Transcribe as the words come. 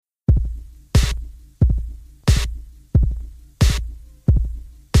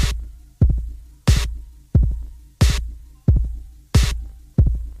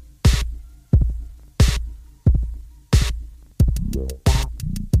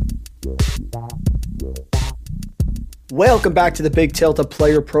Welcome back to the Big Tilt, a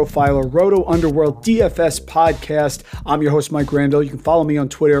player profiler, Roto Underworld DFS podcast. I'm your host, Mike Randall. You can follow me on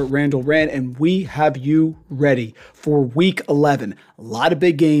Twitter at Randall Rand, and we have you ready for Week 11. A lot of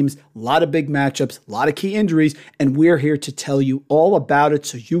big games, a lot of big matchups, a lot of key injuries, and we're here to tell you all about it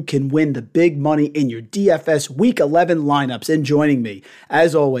so you can win the big money in your DFS Week 11 lineups. And joining me,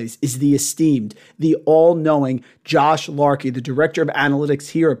 as always, is the esteemed, the all-knowing Josh Larkey, the Director of Analytics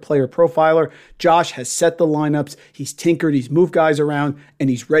here at Player Profiler. Josh has set the lineups, he's tinkered, he's moved guys around, and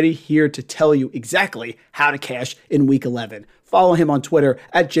he's ready here to tell you exactly how to cash in Week 11. Follow him on Twitter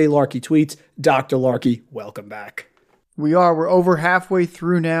at JLarkeyTweets. Dr. Larkey, welcome back. We're over halfway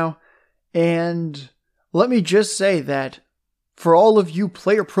through now, and let me just say that for all of you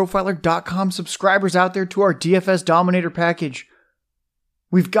PlayerProfiler.com subscribers out there to our DFS Dominator package,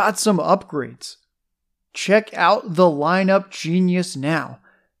 we've got some upgrades. Check out the Lineup Genius now.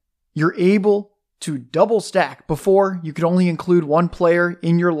 You're able to double stack. Before, you could only include one player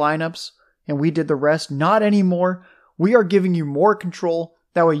in your lineups, and we did the rest. Not anymore. We are giving you more control.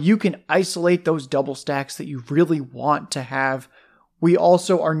 That way you can isolate those double stacks that you really want to have. We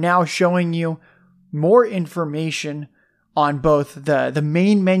also are now showing you more information on both the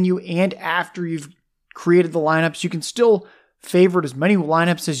main menu and after you've created the lineups. You can still favorite as many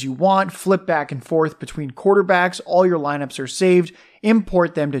lineups as you want, flip back and forth between quarterbacks. All your lineups are saved.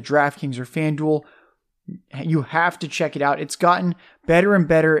 Import them to DraftKings or FanDuel. You have to check it out. It's gotten better and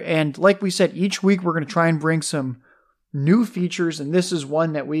better. And like we said, each week we're going to try and bring some new features, and this is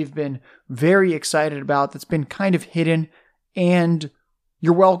one that we've been very excited about that's been kind of hidden, and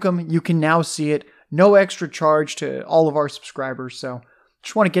you're welcome. You can now see it. No extra charge to all of our subscribers. So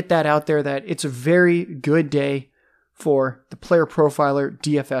just want to get that out there that it's a very good day for the Player Profiler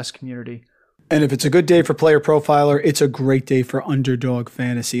DFS community. And if it's a good day for Player Profiler, it's a great day for Underdog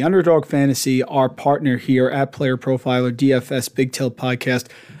Fantasy. Underdog Fantasy, our partner here at Player Profiler DFS Big Tilt Podcast.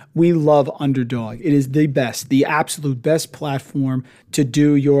 We love Underdog. It is the best, the absolute best platform to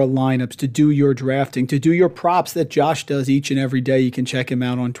do your lineups, to do your drafting, to do your props that Josh does each and every day. You can check him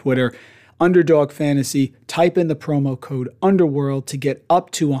out on Twitter. Underdog Fantasy, type in the promo code Underworld to get up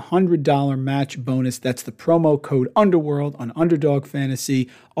to $100 match bonus. That's the promo code Underworld on Underdog Fantasy,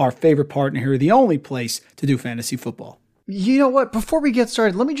 our favorite partner here, the only place to do fantasy football. You know what? Before we get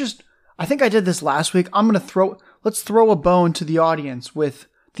started, I think I did this last week. Let's throw a bone to the audience with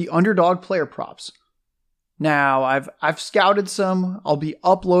the Underdog player props. Now, I've scouted some. I'll be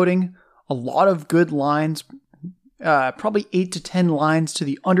uploading a lot of good lines, probably 8 to 10 lines to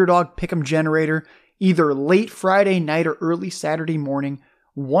the Underdog Pick'em generator, either late Friday night or early Saturday morning.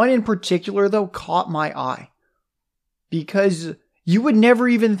 One in particular, though, caught my eye because you would never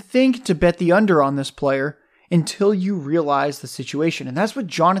even think to bet the under on this player until you realize the situation, and that's with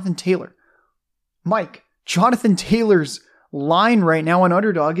Jonathan Taylor. Mike, Jonathan Taylor's line right now on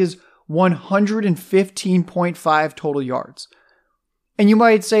Underdog is 115.5 total yards. And you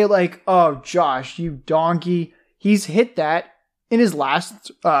might say like, oh, Josh, you donkey. He's hit that in his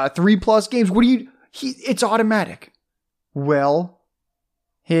last 3+ games. It's automatic. Well,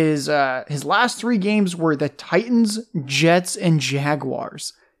 his last 3 games were the Titans, Jets, and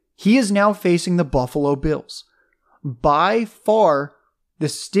Jaguars. He is now facing the Buffalo Bills. By far the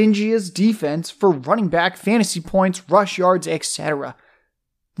stingiest defense for running back, fantasy points, rush yards, etc.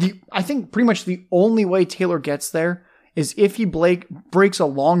 I think pretty much the only way Taylor gets there is if he breaks a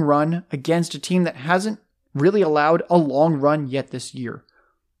long run against a team that hasn't really allowed a long run yet this year.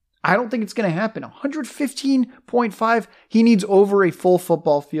 I don't think it's going to happen. 115.5, he needs over a full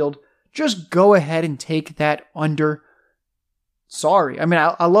football field. Just go ahead and take that under. Sorry. I mean,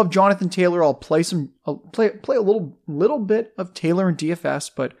 I love Jonathan Taylor. I'll play a little bit of Taylor in DFS,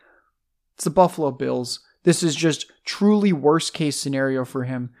 but it's the Buffalo Bills. This is just truly worst case scenario for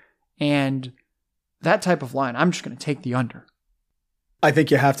him. And that type of line, I'm just going to take the under. I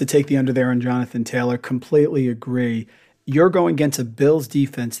think you have to take the under there on Jonathan Taylor. Completely agree. You're going against a Bills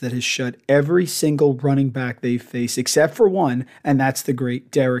defense that has shut every single running back they face, except for one, and that's the great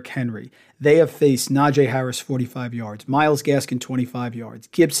Derrick Henry. They have faced Najee Harris, 45 yards, Myles Gaskin, 25 yards,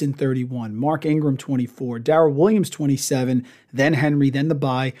 Gibson, 31, Mark Ingram, 24, Darrell Williams, 27, then Henry, then the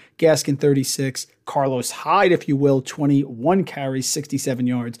bye, Gaskin, 36, Carlos Hyde, if you will, 21 carries, 67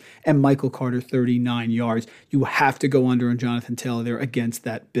 yards, and Michael Carter, 39 yards. You have to go under on Jonathan Taylor there against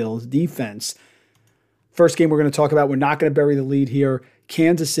that Bills defense. First game we're going to talk about, we're not going to bury the lead here.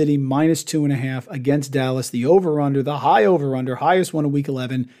 Kansas City -2.5 against Dallas. The over-under, the high over-under, highest one of Week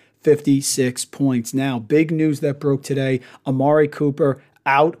 11, 56 points. Now, big news that broke today. Amari Cooper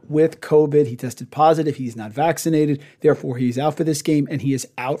out with COVID. He tested positive. He's not vaccinated. Therefore, he's out for this game, and he is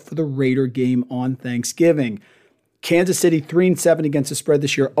out for the Raider game on Thanksgiving. Kansas City 3-7 against the spread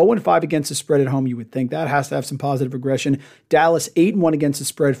this year, 0-5 against the spread at home. You would think that has to have some positive regression. Dallas 8-1 against the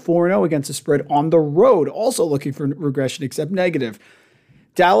spread, 4-0 against the spread on the road, also looking for regression except negative.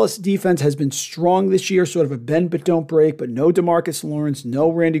 Dallas defense has been strong this year, sort of a bend but don't break, but no DeMarcus Lawrence, no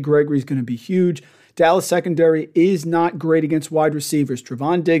Randy Gregory is going to be huge. Dallas secondary is not great against wide receivers.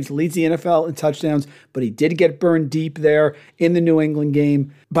 Trevon Diggs leads the NFL in touchdowns, but he did get burned deep there in the New England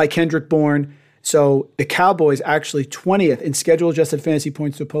game by Kendrick Bourne. So the Cowboys actually 20th in schedule-adjusted fantasy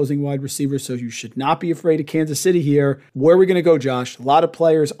points to opposing wide receivers, so you should not be afraid of Kansas City here. Where are we going to go, Josh? A lot of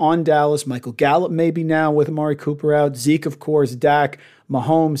players on Dallas. Michael Gallup maybe now with Amari Cooper out. Zeke, of course, Dak,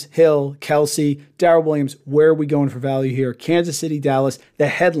 Mahomes, Hill, Kelsey, Darrell Williams. Where are we going for value here? Kansas City, Dallas, the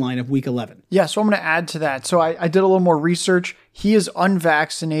headline of Week 11. Yeah, so I'm going to add to that. So I did a little more research. He is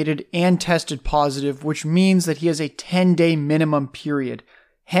unvaccinated and tested positive, which means that he has a 10-day minimum period.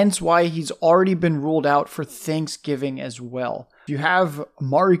 Hence why he's already been ruled out for Thanksgiving as well. If you have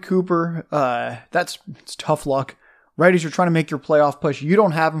Amari Cooper, it's tough luck. Right as you're trying to make your playoff push, you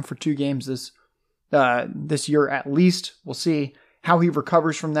don't have him for 2 games this year at least. We'll see how he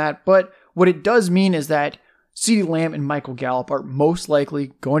recovers from that. But what it does mean is that CeeDee Lamb and Michael Gallup are most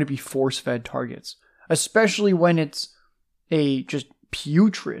likely going to be force-fed targets, especially when it's a just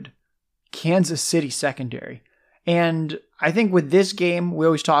putrid Kansas City secondary. And I think with this game, we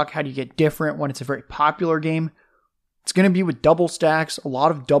always talk how do you get different when it's a very popular game. It's going to be with double stacks, a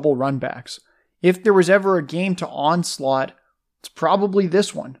lot of double run backs. If there was ever a game to onslaught, it's probably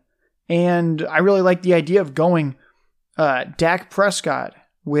this one. And I really like the idea of going Dak Prescott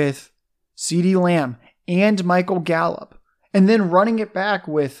with CeeDee Lamb and Michael Gallup, and then running it back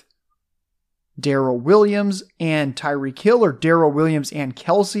with Darrell Williams and Tyreek Hill, or Darrell Williams and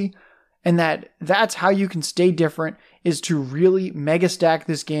Kelsey. And that's how you can stay different, is to really mega stack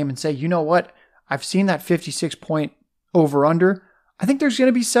this game and say, you know what? I've seen that 56 point over under. I think there's going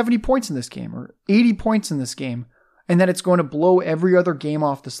to be 70 points in this game or 80 points in this game, and that it's going to blow every other game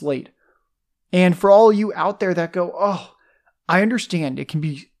off the slate. And for all you out there that go, oh, I understand it can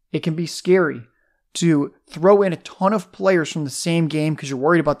be scary to throw in a ton of players from the same game because you're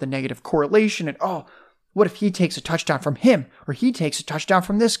worried about the negative correlation and, oh, what if he takes a touchdown from him or he takes a touchdown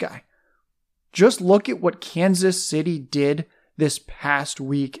from this guy? Just look at what Kansas City did this past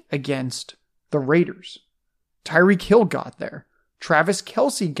week against the Raiders. Tyreek Hill got there. Travis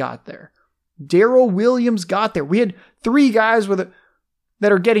Kelce got there. Darrell Williams got there. We had 3 guys that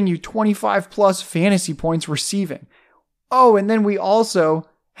are getting you 25 plus fantasy points receiving. Oh, and then we also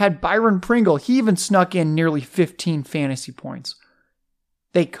had Byron Pringle. He even snuck in nearly 15 fantasy points.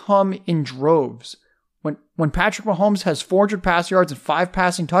 They come in droves. When Patrick Mahomes has 400 pass yards and 5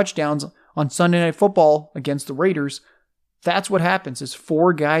 passing touchdowns on Sunday Night Football against the Raiders, that's what happens, is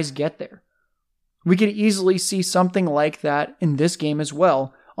 4 guys get there. We could easily see something like that in this game as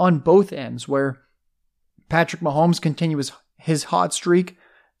well on both ends, where Patrick Mahomes continues his hot streak,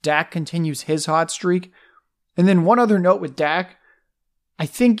 Dak continues his hot streak. And then one other note with Dak, I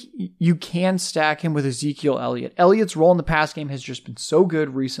think you can stack him with Ezekiel Elliott. Elliott's role in the pass game has just been so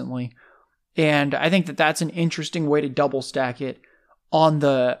good recently, and I think that that's an interesting way to double stack it on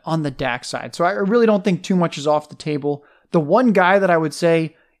the Dak side. So I really don't think too much is off the table. The one guy that I would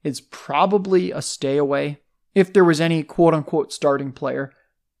say is probably a stay away, if there was any quote-unquote starting player,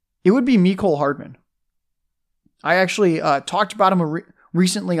 it would be Mecole Hardman. I actually talked about him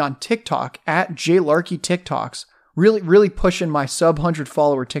recently on TikTok, at JLarky TikToks, really pushing my sub 100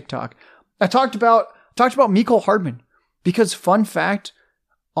 follower TikTok. I talked about Mecole Hardman because, fun fact,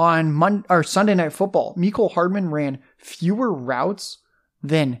 on Sunday Night Football, Mecole Hardman ran fewer routes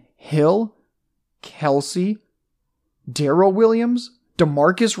than Hill, Kelsey, Darrell Williams,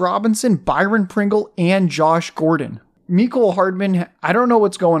 Demarcus Robinson, Byron Pringle, and Josh Gordon. Mecole Hardman, I don't know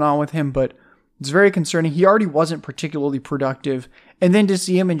what's going on with him, but it's very concerning. He already wasn't particularly productive. And then to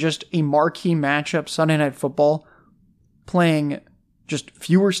see him in just a marquee matchup, Sunday Night Football, playing just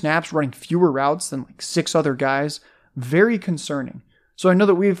fewer snaps, running fewer routes than like 6 other guys, very concerning. So I know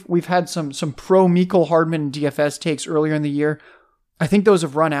that we've had some pro Mecole Hardman DFS takes earlier in the year. I think those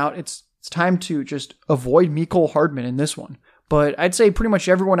have run out. It's time to just avoid Mecole Hardman in this one. But I'd say pretty much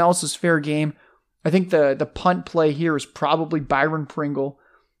everyone else is fair game. I think the punt play here is probably Byron Pringle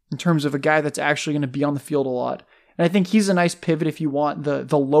in terms of a guy that's actually going to be on the field a lot. And I think he's a nice pivot if you want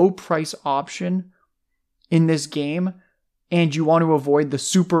the low price option in this game and you want to avoid the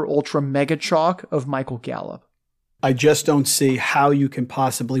super ultra mega chalk of Michael Gallup. I just don't see how you can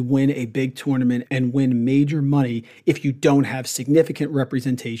possibly win a big tournament and win major money if you don't have significant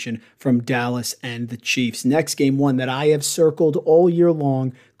representation from Dallas and the Chiefs. Next game, one that I have circled all year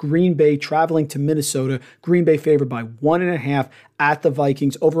long, Green Bay traveling to Minnesota. Green Bay favored by 1.5 at the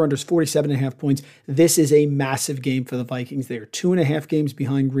Vikings. Over-unders 47.5 points. This is a massive game for the Vikings. They are 2.5 games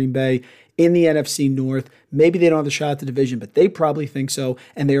behind Green Bay in the NFC North. Maybe they don't have the shot at the division, but they probably think so.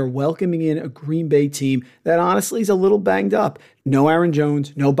 And they are welcoming in a Green Bay team that honestly is a little banged up. No Aaron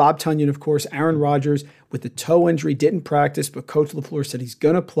Jones, no Bob Tunyon, of course. Aaron Rodgers with the toe injury didn't practice, but Coach LaFleur said he's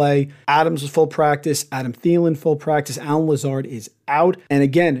going to play. Adams was full practice. Adam Thielen full practice. Allen Lazard is out. And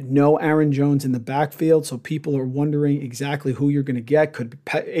again, no Aaron Jones in the backfield, so people are wondering exactly who you're going to get. Could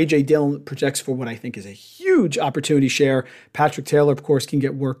A.J. Dillon projects for what I think is a huge opportunity share. Patrick Taylor, of course, can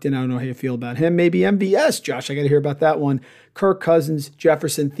get worked in. I don't know how you feel about him. Maybe MVS, Josh. I got to hear about that one. Kirk Cousins,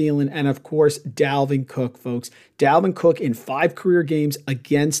 Jefferson Thielen, and of course, Dalvin Cook, folks. Dalvin Cook in 5 career games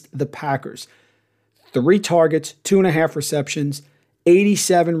against the Packers. 3 targets, 2.5 receptions,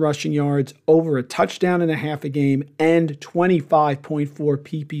 87 rushing yards, over a touchdown and a half a game, and 25.4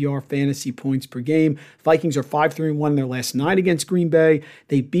 PPR fantasy points per game. Vikings are 5-3-1 in their last 9 against Green Bay.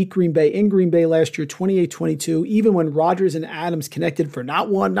 They beat Green Bay in Green Bay last year, 28-22, even when Rodgers and Adams connected for not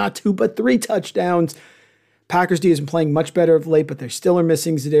 1, not 2, but 3 touchdowns. Packers D has been playing much better of late, but they still are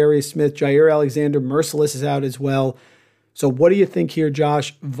missing Zadarius Smith. Jair Alexander, Merciless is out as well. So what do you think here,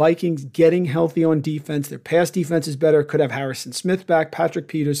 Josh? Vikings getting healthy on defense. Their pass defense is better. Could have Harrison Smith back, Patrick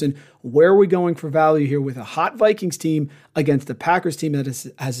Peterson. Where are we going for value here with a hot Vikings team against the Packers team that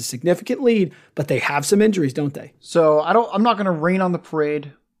has a significant lead, but they have some injuries, don't they? So I'm not going to rain on the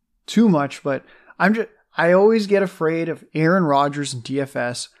parade too much, but I always get afraid of Aaron Rodgers in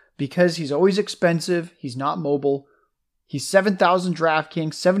DFS because he's always expensive. He's not mobile. He's 7,000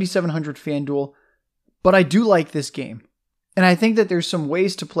 DraftKings, 7,700 FanDuel. But I do like this game. And I think that there's some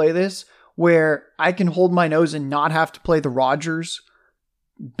ways to play this where I can hold my nose and not have to play the Rodgers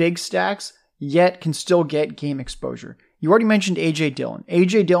big stacks, yet can still get game exposure. You already mentioned A.J. Dillon.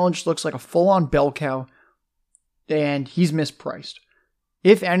 A.J. Dillon just looks like a full-on bell cow, and he's mispriced.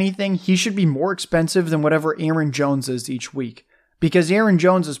 If anything, he should be more expensive than whatever Aaron Jones is each week, because Aaron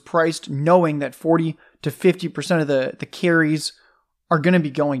Jones is priced knowing that 40 to 50% of the carries are going to be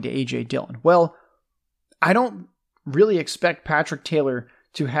going to A.J. Dillon. Well, I don't really expect Patrick Taylor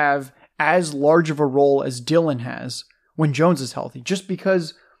to have as large of a role as Dillon has when Jones is healthy, just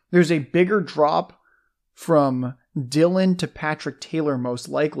because there's a bigger drop from Dillon to Patrick Taylor most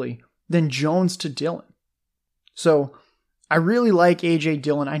likely than Jones to Dillon. So I really like A.J.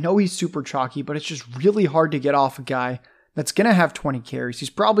 Dillon. I know he's super chalky, but it's just really hard to get off a guy that's going to have 20 carries.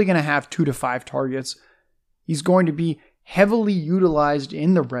 He's probably going to have 2 to 5 targets. He's going to be heavily utilized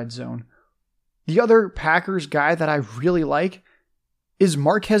in the red zone. The other Packers guy that I really like is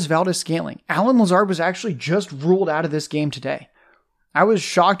Marquez Valdes-Scantling. Allen Lazard was actually just ruled out of this game today. I was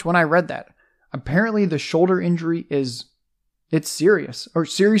shocked when I read that. Apparently the shoulder injury it's serious, or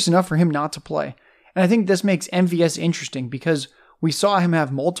serious enough for him not to play. And I think this makes MVS interesting because we saw him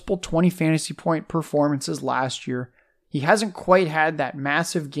have multiple 20 fantasy point performances last year. He hasn't quite had that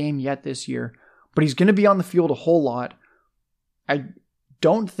massive game yet this year, but he's going to be on the field a whole lot. I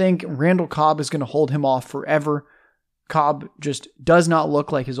don't think Randall Cobb is going to hold him off forever. Cobb just does not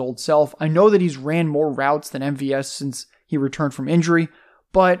look like his old self. I know that he's ran more routes than MVS since he returned from injury,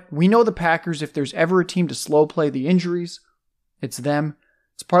 but we know the Packers, if there's ever a team to slow play the injuries, it's them.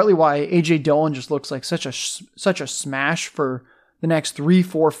 It's partly why A.J. Dillon just looks like such a smash for the next 3,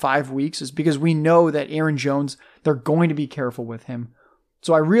 4, 5 weeks, is because we know that Aaron Jones, they're going to be careful with him.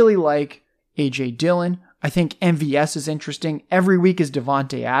 So I really like A.J. Dillon. I think MVS is interesting. Every week is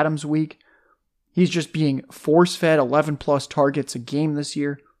Devontae Adams week. He's just being force-fed 11-plus targets a game this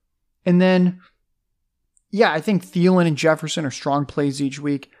year. And then, yeah, I think Thielen and Jefferson are strong plays each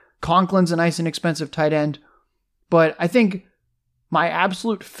week. Conklin's a nice and expensive tight end. But I think my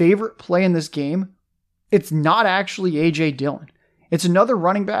absolute favorite play in this game, it's not actually A.J. Dillon. It's another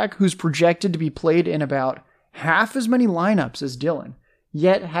running back who's projected to be played in about half as many lineups as Dillon,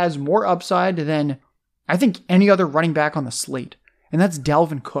 yet has more upside than I think any other running back on the slate, and that's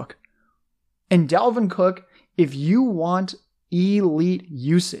Dalvin Cook. And Dalvin Cook, if you want elite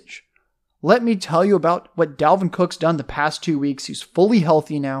usage, let me tell you about what Dalvin Cook's done the past 2 weeks. He's fully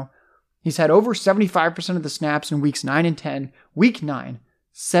healthy now. He's had over 75% of the snaps in weeks 9 and 10. Week 9,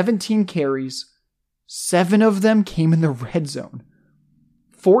 17 carries, 7 of them came in the red zone.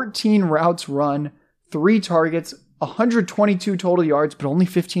 14 routes run, 3 targets, 122 total yards, but only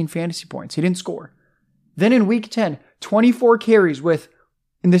 15 fantasy points. He didn't score. Then in week 10, 24 carries with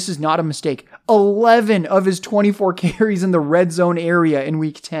and this is not a mistake, 11 of his 24 carries in the red zone area in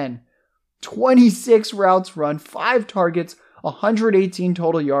week 10. 26 routes run, 5 targets, 118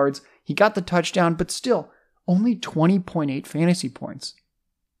 total yards. He got the touchdown, but still, only 20.8 fantasy points.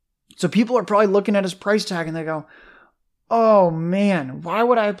 So people are probably looking at his price tag and they go, oh man, why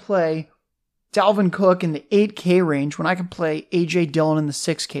would I play Dalvin Cook in the 8K range when I can play A.J. Dillon in the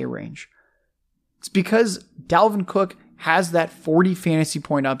 6K range? It's because Dalvin Cook has that 40 fantasy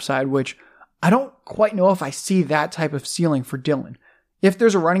point upside, which I don't quite know if I see that type of ceiling for Dillon. If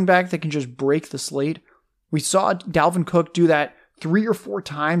there's a running back that can just break the slate, we saw Dalvin Cook do that 3 or 4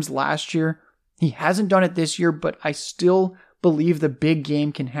 times last year. He hasn't done it this year, but I still believe the big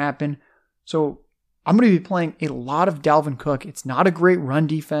game can happen. So I'm going to be playing a lot of Dalvin Cook. It's not a great run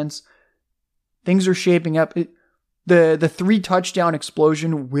defense. Things are shaping up. The 3 touchdown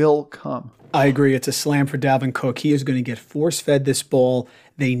explosion will come. I agree. It's a slam for Dalvin Cook. He is going to get force-fed this ball.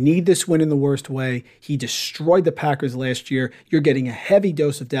 They need this win in the worst way. He destroyed the Packers last year. You're getting a heavy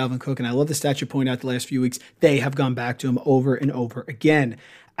dose of Dalvin Cook, and I love the stat you point out the last few weeks. They have gone back to him over and over again.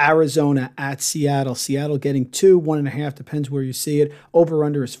 Arizona at Seattle. Seattle getting 2, 1.5, depends where you see it.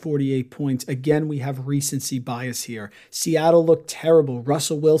 Over-under is 48 points. Again, we have recency bias here. Seattle looked terrible.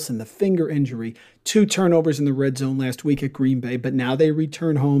 Russell Wilson, the finger injury, 2 turnovers in the red zone last week at Green Bay, but now they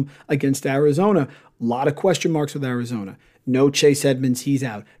return home against Arizona. A lot of question marks with Arizona. No Chase Edmonds, he's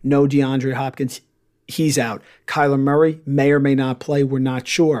out. No DeAndre Hopkins, he's out. Kyler Murray may or may not play, we're not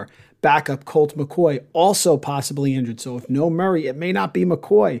sure. Backup Colt McCoy, also possibly injured. So if no Murray, it may not be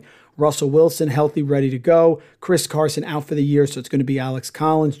McCoy. Russell Wilson, healthy, ready to go. Chris Carson out for the year, so it's going to be Alex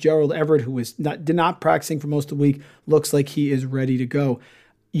Collins. Gerald Everett, who did not practicing for most of the week, looks like he is ready to go.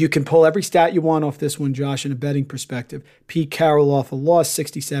 You can pull every stat you want off this one, Josh, in a betting perspective. Pete Carroll off a loss,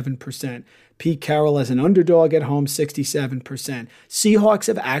 67%. Pete Carroll as an underdog at home, 67%. Seahawks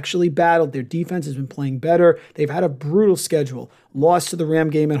have actually battled. Their defense has been playing better. They've had a brutal schedule. Lost to the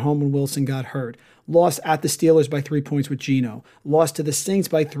Ram game at home when Wilson got hurt. Lost at the Steelers by 3 points with Geno. Lost to the Saints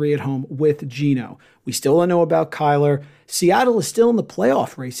by 3 at home with Geno. We still don't know about Kyler. Seattle is still in the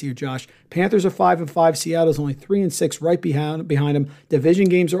playoff race here, Josh. Panthers are 5-5. Seattle's only 3-6, right behind them. Division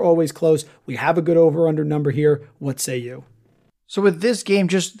games are always close. We have a good over/under number here. What say you? So with this game,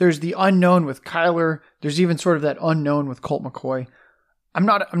 just there's the unknown with Kyler. There's even sort of that unknown with Colt McCoy. I'm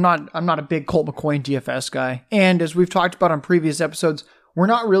not a big Colt McCoy and DFS guy. And as we've talked about on previous episodes, we're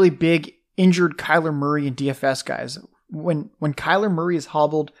not really big injured Kyler Murray and DFS guys. When Kyler Murray is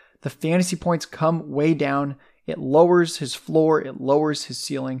hobbled, the fantasy points come way down. It lowers his floor, it lowers his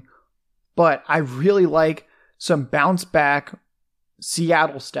ceiling. But I really like some bounce back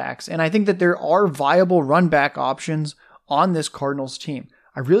Seattle stacks. And I think that there are viable run back options on this Cardinals team.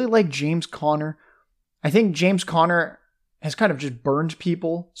 I really like James Conner. I think James Conner has kind of just burned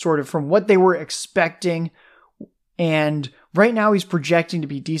people sort of from what they were expecting. And right now he's projecting to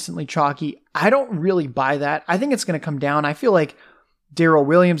be decently chalky. I don't really buy that. I think it's going to come down. I feel like Darrell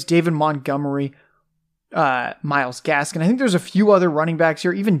Williams, David Montgomery, Myles Gaskin. I think there's a few other running backs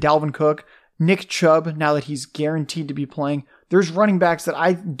here, even Dalvin Cook, Nick Chubb, now that he's guaranteed to be playing. There's running backs that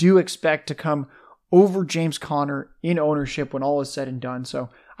I do expect to come over James Conner in ownership when all is said and done. So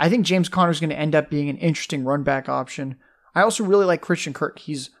I think James Conner is going to end up being an interesting run back option. I also really like Christian Kirk.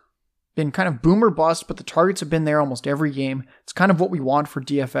 He's been kind of boomer bust, but the targets have been there almost every game. It's kind of what we want for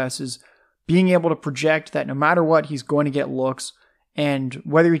DFS, is being able to project that no matter what, he's going to get looks. And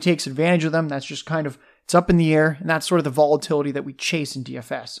whether he takes advantage of them, that's just kind of, it's up in the air. And that's sort of the volatility that we chase in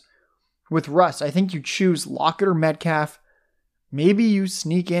DFS. With Russ, I think you choose Lockett or Metcalf. Maybe you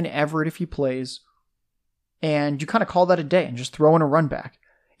sneak in Everett if he plays. And you kind of call that a day and just throw in a run back.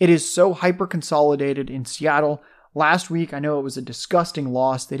 It is so hyper consolidated in Seattle. Last week, I know it was a disgusting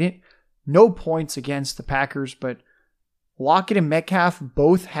loss. They didn't, no points against the Packers, but Lockett and Metcalf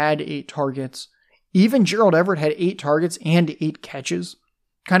both had 8 targets. Even Gerald Everett had 8 targets and 8 catches.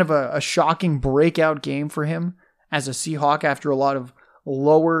 Kind of a shocking breakout game for him as a Seahawk after a lot of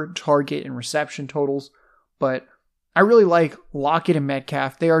lower target and reception totals. But I really like Lockett and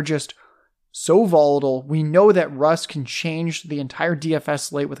Metcalf. They are just so volatile. We know that Russ can change the entire DFS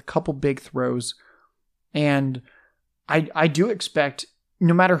slate with a couple big throws. And I do expect,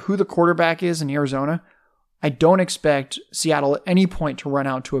 no matter who the quarterback is in Arizona, I don't expect Seattle at any point to run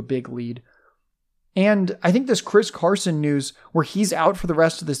out to a big lead. And I think this Chris Carson news, where he's out for the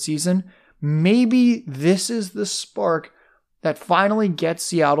rest of the season, maybe this is the spark that finally gets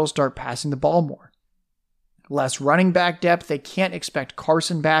Seattle to start passing the ball more. Less running back depth. They can't expect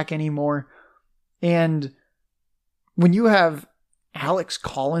Carson back anymore. And when you have Alex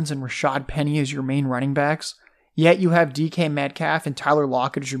Collins and Rashad Penny as your main running backs, yet you have DK Metcalf and Tyler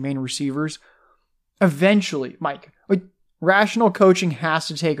Lockett as your main receivers. Eventually, Mike, rational coaching has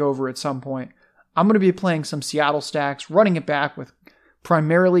to take over at some point. I'm going to be playing some Seattle stacks, running it back with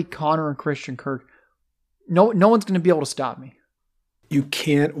primarily Connor and Christian Kirk. No one's going to be able to stop me. You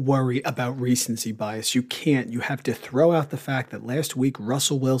can't worry about recency bias. You can't. You have to throw out the fact that last week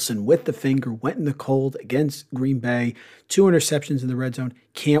Russell Wilson with the finger went in the cold against Green Bay, 2 interceptions in the red zone.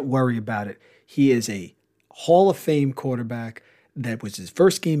 Can't worry about it. He is a Hall of Fame quarterback. That was his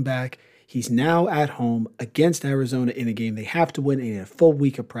first game back. He's now at home against Arizona in a game they have to win in a full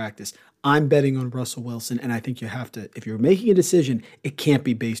week of practice. I'm betting on Russell Wilson, and I think you have to, if you're making a decision, it can't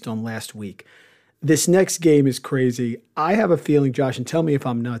be based on last week. This next game is crazy. I have a feeling, Josh, and tell me if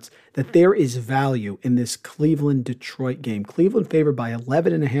I'm nuts, that there is value in this Cleveland-Detroit game. Cleveland favored by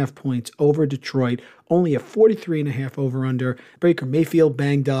 11.5 points over Detroit, only a 43.5 over-under. Baker Mayfield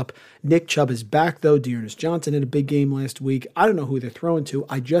banged up. Nick Chubb is back, though. Dearness Johnson had a big game last week. I don't know who they're throwing to.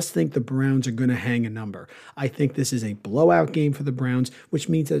 I just think the Browns are going to hang a number. I think this is a blowout game for the Browns, which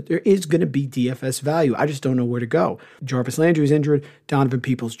means that there is going to be DFS value. I just don't know where to go. Jarvis Landry is injured. Donovan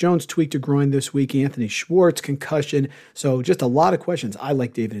Peoples-Jones tweaked a groin this week. Anthony Schwartz, concussion. So just a lot of questions. I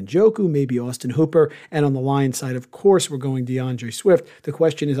like David Njoku, maybe Austin Hooper. And on the Lions side, of course, we're going DeAndre Swift. The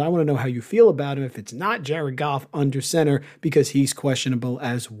question is, I want to know how you feel about him if it's not Jared Goff under center, because he's questionable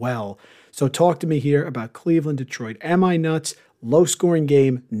as well. So talk to me here about Cleveland, Detroit. Am I nuts? Low scoring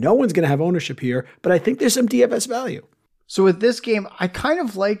game. No one's going to have ownership here, but I think there's some DFS value. So with this game, I kind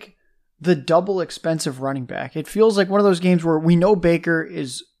of like the double expensive running back. It feels like one of those games where we know Baker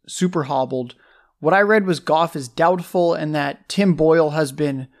is super hobbled. What I read was Goff is doubtful and that Tim Boyle has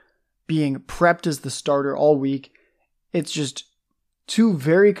been being prepped as the starter all week. It's just two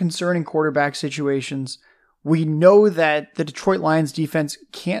very concerning quarterback situations. We know that the Detroit Lions defense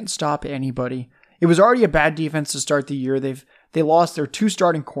can't stop anybody. It was already a bad defense to start the year. They lost their 2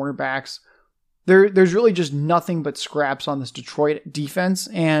 starting cornerbacks. There's really just nothing but scraps on this Detroit defense,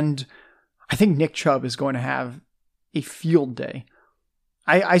 and I think Nick Chubb is going to have a field day.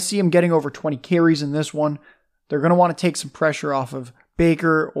 I see him getting over 20 carries in this one. They're going to want to take some pressure off of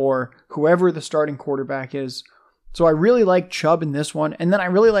Baker or whoever the starting quarterback is. So I really like Chubb in this one, and then I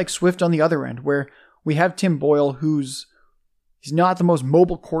really like Swift on the other end, where we have Tim Boyle, he's not the most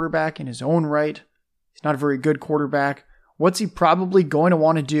mobile quarterback in his own right. He's not a very good quarterback. What's he probably going to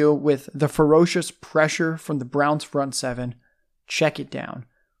want to do with the ferocious pressure from the Browns front seven? Check it down.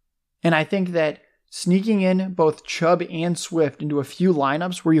 And I think that sneaking in both Chubb and Swift into a few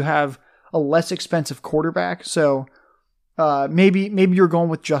lineups where you have a less expensive quarterback. So maybe you're going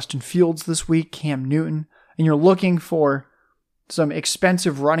with Justin Fields this week, Cam Newton, and you're looking for some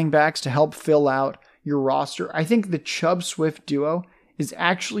expensive running backs to help fill out your roster. I think the Chubb-Swift duo is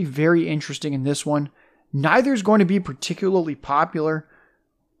actually very interesting in this one. Neither is going to be particularly popular.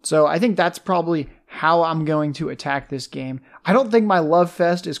 So I think that's probably how I'm going to attack this game. I don't think my love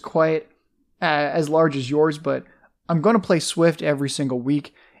fest is quite as large as yours, but I'm going to play Swift every single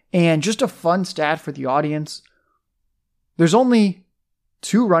week. And just a fun stat for the audience. There's only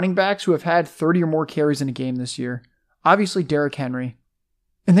 2 running backs who have had 30 or more carries in a game this year. Obviously Derrick Henry,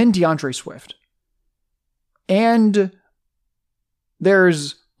 and then DeAndre Swift. And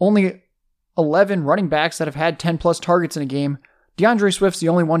there's only 11 running backs that have had 10 plus targets in a game. DeAndre Swift's the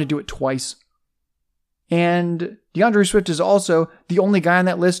only one to do it twice. And DeAndre Swift is also the only guy on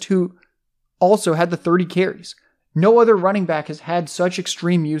that list who also had the 30 carries. No other running back has had such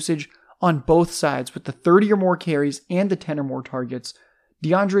extreme usage on both sides with the 30 or more carries and the 10 or more targets.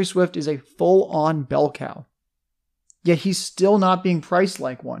 DeAndre Swift is a full-on bell cow. Yet he's still not being priced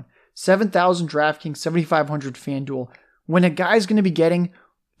like one. 7,000 DraftKings, 7,500 FanDuel. When a guy's going to be getting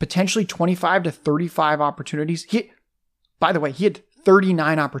potentially 25 to 35 opportunities. By the way, he had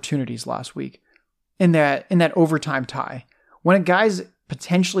 39 opportunities last week in that overtime tie. When a guy's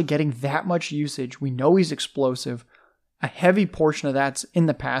potentially getting that much usage, we know he's explosive. A heavy portion of that's in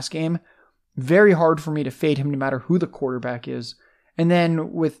the pass game. Very hard for me to fade him no matter who the quarterback is. And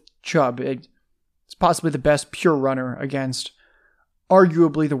then with Chubb, it's possibly the best pure runner against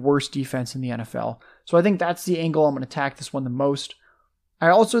arguably the worst defense in the NFL. So I think that's the angle I'm going to attack this one the most. I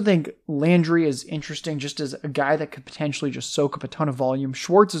also think Landry is interesting just as a guy that could potentially just soak up a ton of volume.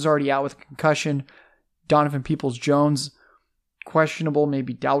 Schwartz is already out with a concussion. Donovan Peoples-Jones, questionable,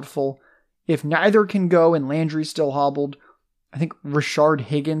 maybe doubtful. If neither can go and Landry's still hobbled, I think Rashard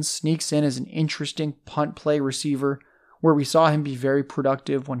Higgins sneaks in as an interesting punt play receiver where we saw him be very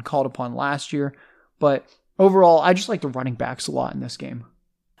productive when called upon last year. But overall, I just like the running backs a lot in this game.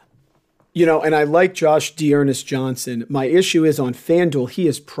 And I like Josh D'Ernest-Johnson. My issue is on FanDuel, he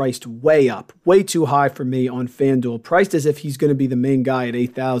is priced way up, way too high for me on FanDuel, priced as if he's going to be the main guy at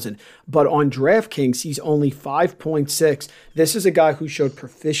 8,000. But on DraftKings, he's only 5.6. This is a guy who showed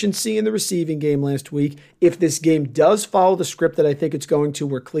proficiency in the receiving game last week. If this game does follow the script that I think it's going to,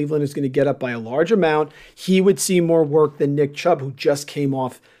 where Cleveland is going to get up by a large amount, he would see more work than Nick Chubb, who just came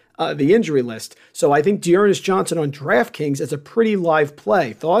off the injury list. So I think D'Ernest-Johnson on DraftKings is a pretty live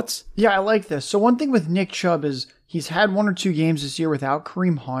play. Thoughts? Yeah, I like this. So one thing with Nick Chubb is he's had 1 or 2 games this year without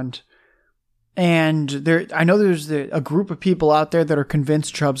Kareem Hunt. And I know there's a group of people out there that are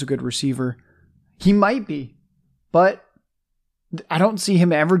convinced Chubb's a good receiver. He might be, but I don't see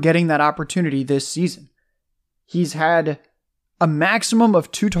him ever getting that opportunity this season. He's had a maximum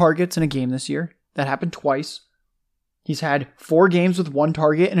of 2 targets in a game this year. That happened twice. He's had 4 games with 1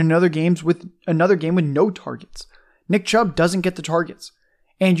 target and another game with no targets. Nick Chubb doesn't get the targets.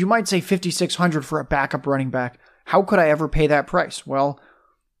 And you might say $5,600 for a backup running back. How could I ever pay that price? Well,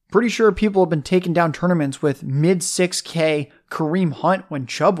 pretty sure people have been taking down tournaments with mid 6K Kareem Hunt when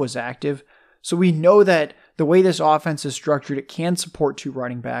Chubb was active. So we know that the way this offense is structured, it can support 2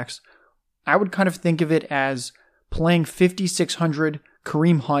 running backs. I would kind of think of it as playing $5,600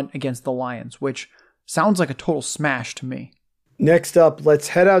 Kareem Hunt against the Lions, which sounds like a total smash to me. Next up, let's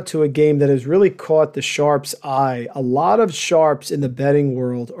head out to a game that has really caught the sharps' eye. A lot of sharps in the betting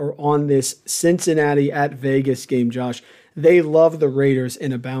world are on this Cincinnati at Vegas game, Josh. They love the Raiders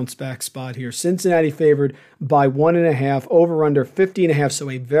in a bounce back spot here. Cincinnati favored by 1.5, over under 50.5, so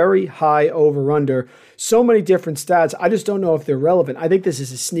a very high over under. So many different stats. I just don't know if they're relevant. I think this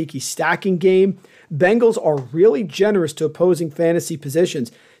is a sneaky stacking game. Bengals are really generous to opposing fantasy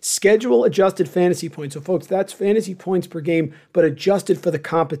positions. Schedule adjusted fantasy points. So folks, that's fantasy points per game, but adjusted for the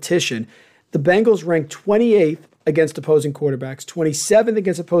competition. The Bengals rank 28th against opposing quarterbacks, 27th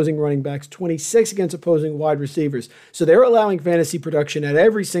against opposing running backs, 26th against opposing wide receivers. So they're allowing fantasy production at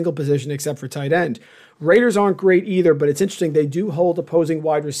every single position except for tight end. Raiders aren't great either, but it's interesting. They do hold opposing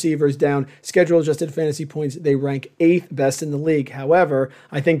wide receivers down. Schedule adjusted fantasy points, they rank 8th best in the league. However,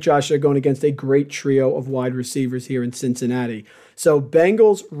 I think, Josh, they're going against a great trio of wide receivers here in Cincinnati. So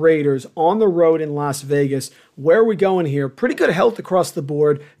Bengals, Raiders on the road in Las Vegas. Where are we going here? Pretty good health across the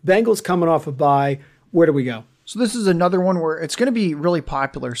board. Bengals coming off a bye. Where do we go? So this is another one where it's going to be really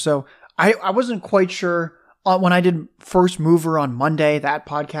popular. So I wasn't quite sure when I did First Mover on Monday, that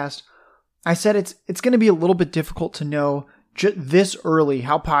podcast. I said it's going to be a little bit difficult to know this early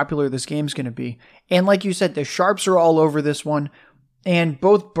how popular this game's going to be. And like you said, the sharps are all over this one. And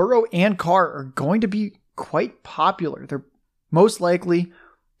both Burrow and Carr are going to be quite popular. They're most likely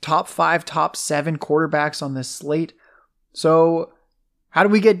top 5, top 7 quarterbacks on this slate. So how do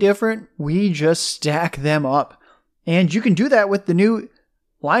we get different? We just stack them up. And you can do that with the new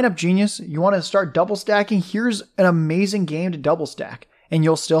Lineup Genius. You want to start double stacking? Here's an amazing game to double stack. And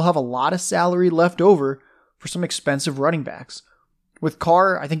you'll still have a lot of salary left over for some expensive running backs. With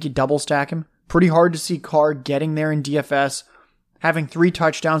Carr, I think you double stack him. Pretty hard to see Carr getting there in DFS, having 3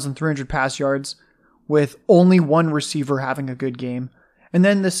 touchdowns and 300 pass yards, with only 1 receiver having a good game. And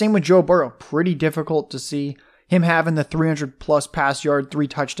then the same with Joe Burrow. Pretty difficult to see him having the 300 plus pass yard, 3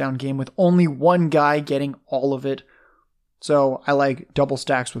 touchdown game with only 1 guy getting all of it. So I like double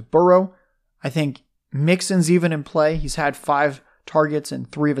stacks with Burrow. I think Mixon's even in play. He's had 5 targets in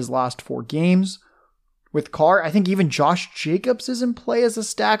 3 of his last 4 games. With Carr, I think even Josh Jacobs is in play as a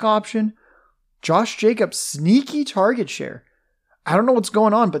stack option. Josh Jacobs, sneaky target share. I don't know what's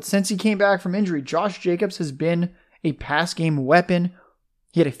going on, but since he came back from injury, Josh Jacobs has been a pass game weapon.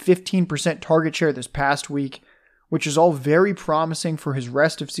 He had a 15% target share this past week, which is all very promising for his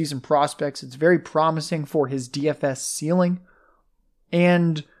rest of season prospects. It's very promising for his DFS ceiling.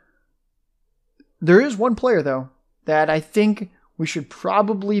 And there is one player, though, that I think we should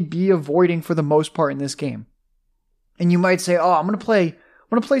probably be avoiding for the most part in this game. And you might say, I'm going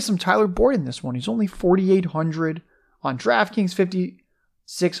to play some Tyler Boyd in this one. He's only 4,800 on DraftKings,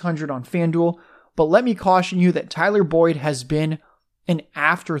 5,600 on FanDuel. But let me caution you that Tyler Boyd has been an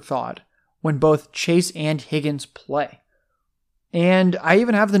afterthought when both Chase and Higgins play. And I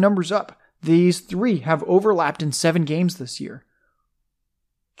even have the numbers up. These 3 have overlapped in 7 games this year.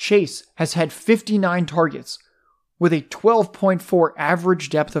 Chase has had 59 targets with a 12.4 average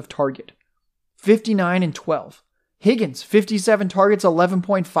depth of target. 59 and 12. Higgins, 57 targets,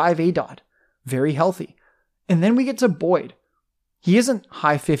 11.5 ADOT. Very healthy. And then we get to Boyd. He isn't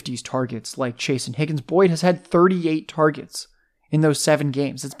high 50s targets like Chase and Higgins. Boyd has had 38 targets in those 7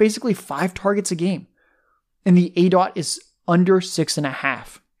 games. It's basically 5 targets a game. And the ADOT is under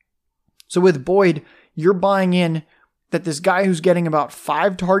 6.5. So with Boyd, you're buying in that this guy who's getting about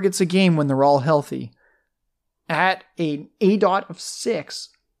 5 targets a game when they're all healthy at an ADOT of 6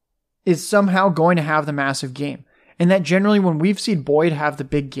 is somehow going to have the massive game. And that generally when we've seen Boyd have the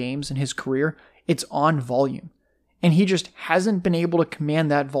big games in his career, it's on volume. And he just hasn't been able to command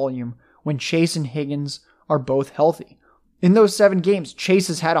that volume when Chase and Higgins are both healthy. In those 7 games, Chase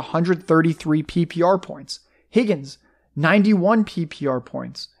has had 133 PPR points. Higgins, 91 PPR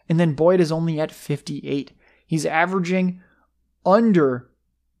points. And then Boyd is only at 58. He's averaging under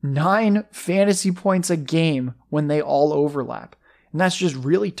 9 fantasy points a game when they all overlap. And that's just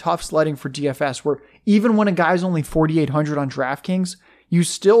really tough sledding for DFS, where even when a guy's only 4,800 on DraftKings, you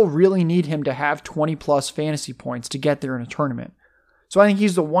still really need him to have 20 plus fantasy points to get there in a tournament. So I think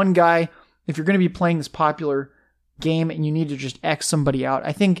he's the one guy, if you're going to be playing this popular game and you need to just X somebody out,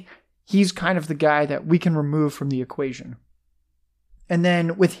 I think he's kind of the guy that we can remove from the equation. And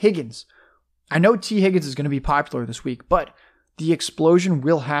then with Higgins, I know T. Higgins is going to be popular this week, but the explosion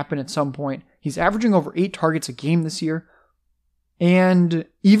will happen at some point. He's averaging over 8 targets a game this year. And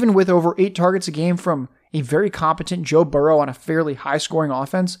even with over 8 targets a game from a very competent Joe Burrow on a fairly high-scoring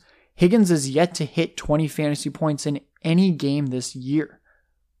offense, Higgins is yet to hit 20 fantasy points in any game this year.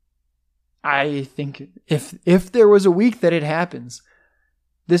 I think if there was a week that it happens,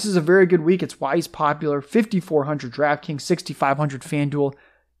 this is a very good week. It's why he's popular. 5,400 DraftKings, 6,500 FanDuel.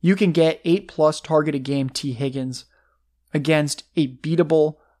 You can get 8+ target a game T. Higgins against a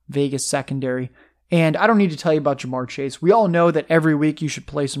beatable Vegas secondary. And I don't need to tell you about Ja'Marr Chase. We all know that every week you should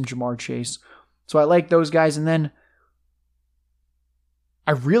play some Ja'Marr Chase. So I like those guys. And then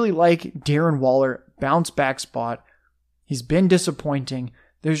I really like Darren Waller, bounce back spot. He's been disappointing.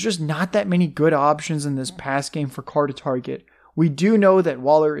 There's just not that many good options in this pass game for Carr to target. We do know that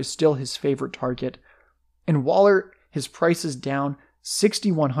Waller is still his favorite target. And Waller, his price is down,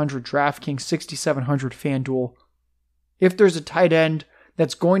 6,100 DraftKings, 6,700 FanDuel. If there's a tight end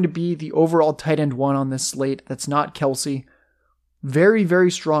that's going to be the overall tight end 1 on this slate that's not Kelsey, very,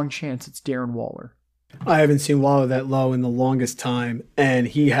 very strong chance it's Darren Waller. I haven't seen Waller that low in the longest time, and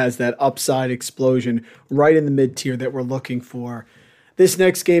he has that upside explosion right in the mid-tier that we're looking for. This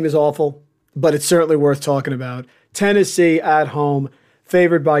next game is awful, but it's certainly worth talking about. Tennessee at home,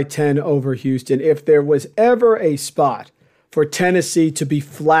 favored by 10 over Houston. If there was ever a spot for Tennessee to be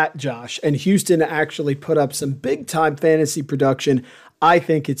flat, Josh, and Houston actually put up some big-time fantasy production, I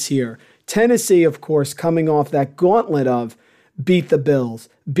think it's here. Tennessee, of course, coming off that gauntlet of beat the Bills,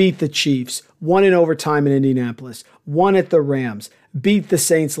 beat the Chiefs, won in overtime in Indianapolis, won at the Rams, beat the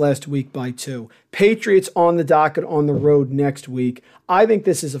Saints last week by 2. Patriots on the docket on the road next week. I think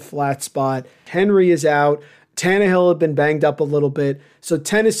this is a flat spot. Henry is out. Tannehill had been banged up a little bit. So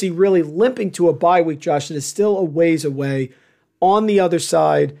Tennessee really limping to a bye week, Josh, that is still a ways away. On the other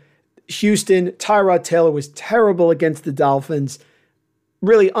side, Houston, Tyrod Taylor was terrible against the Dolphins.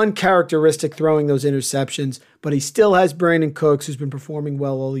 Really uncharacteristic throwing those interceptions, but he still has Brandon Cooks, who's been performing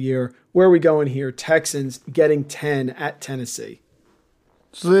well all year. Where are we going here? Texans getting 10 at Tennessee.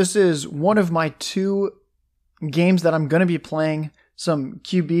 So this is one of my 2 games that I'm going to be playing some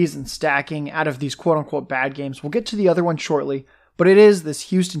QBs and stacking out of these quote-unquote bad games. We'll get to the other one shortly, but it is this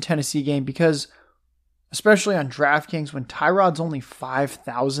Houston-Tennessee game because, especially on DraftKings, when Tyrod's only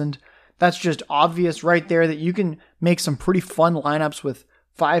 5,000, that's just obvious right there that you can make some pretty fun lineups with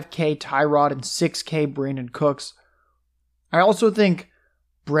 5K Tyrod and 6K Brandon Cooks. I also think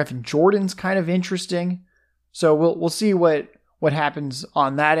Brevin Jordan's kind of interesting. So we'll see what happens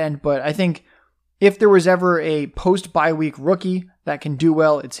on that end. But I think if there was ever a post-bye week rookie that can do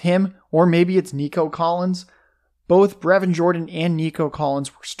well, it's him, or maybe it's Nico Collins. Both Brevin Jordan and Nico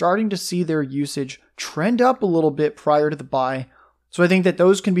Collins were starting to see their usage trend up a little bit prior to the bye. So I think that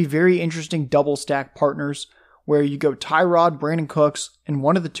those can be very interesting double stack partners where you go Tyrod, Brandon Cooks, and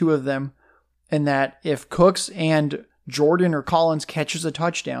one of the 2 of them, and that if Cooks and Jordan or Collins catches a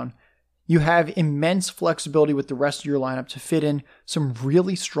touchdown, you have immense flexibility with the rest of your lineup to fit in some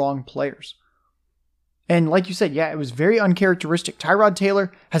really strong players. And like you said, yeah, it was very uncharacteristic. Tyrod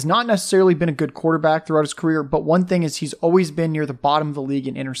Taylor has not necessarily been a good quarterback throughout his career, but one thing is he's always been near the bottom of the league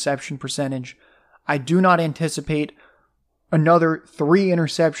in interception percentage. I do not anticipate another 3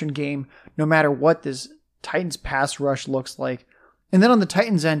 interception game, no matter what this Titans pass rush looks like. And then on the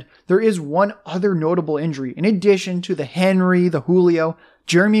Titans end, there is one other notable injury. In addition to the Henry, the Julio,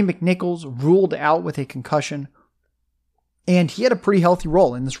 Jeremy McNichols ruled out with a concussion. And he had a pretty healthy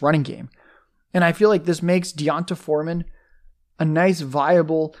role in this running game. And I feel like this makes Deonta Foreman a nice,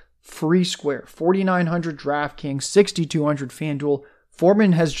 viable, free square. 4,900 DraftKings, 6,200 FanDuel.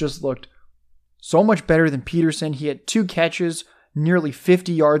 Foreman has just looked so much better than Peterson. He had 2 catches nearly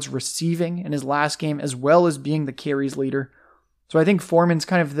 50 yards receiving in his last game, as well as being the carries leader. So I think Foreman's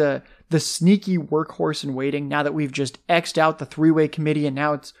kind of the sneaky workhorse in waiting now that we've just X'd out the three-way committee and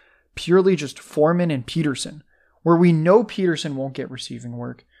now it's purely just Foreman and Peterson, where we know Peterson won't get receiving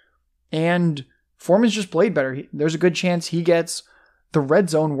work. And Foreman's just played better. There's a good chance he gets the red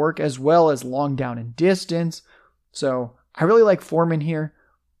zone work as well as long down and distance. So I really like Foreman here.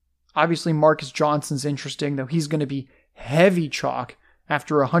 Obviously, Marcus Johnson's interesting, though he's going to be heavy chalk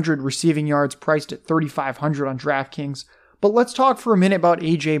after 100 receiving yards priced at $3,500 on DraftKings. But let's talk for a minute about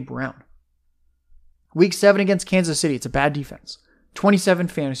A.J. Brown. Week 7 against Kansas City, it's a bad defense. 27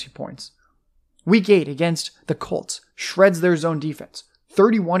 fantasy points. Week 8 against the Colts, shreds their zone defense.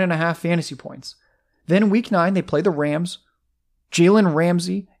 31.5 fantasy points. Then week 9, they play the Rams. Jalen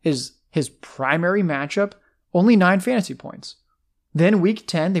Ramsey is his primary matchup, only 9 fantasy points. Then week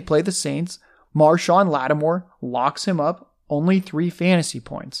 10, they play the Saints. Marshawn Lattimore locks him up, only 3 fantasy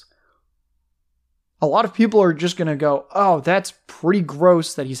points. A lot of people are just going to go, oh, that's pretty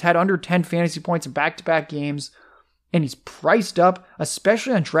gross that he's had under 10 fantasy points in back-to-back games, and he's priced up,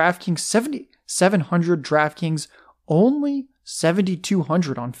 especially on DraftKings, 7,700 DraftKings, only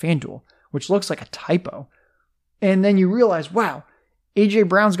 7,200 on FanDuel, which looks like a typo. And then you realize, wow, A.J.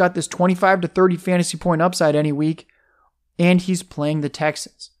 Brown's got this 25 to 30 fantasy point upside any week, and he's playing the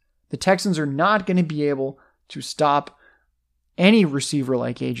Texans. The Texans are not going to be able to stop any receiver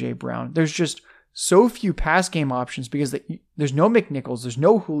like A.J. Brown. There's just so few pass game options because there's no McNichols, there's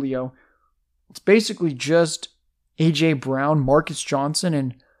no Julio. It's basically just A.J. Brown, Marcus Johnson,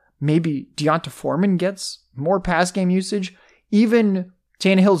 and maybe Deonta Foreman gets more pass game usage. Even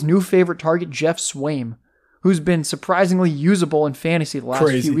Tannehill's new favorite target, Jeff Swaim, who's been surprisingly usable in fantasy the last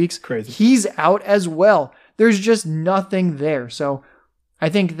few weeks. He's out as well. There's just nothing there. So I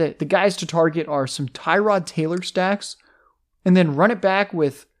think that the guys to target are some Tyrod Taylor stacks, and then run it back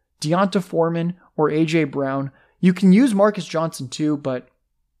with Deonta Foreman or A.J. Brown. You can use Marcus Johnson too, but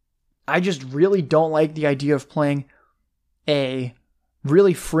I just really don't like the idea of playing a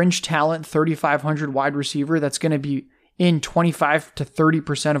really fringe talent 3,500 wide receiver that's going to be in 25 to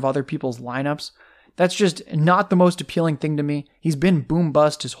 30% of other people's lineups. That's just not the most appealing thing to me. He's been boom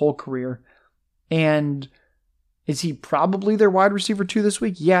bust his whole career. And is he probably their wide receiver 2 this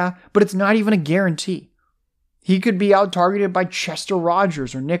week? Yeah, but it's not even a guarantee. He could be out targeted by Chester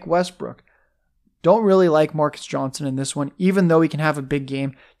Rogers or Nick Westbrook. Don't really like Marcus Johnson in this one, even though he can have a big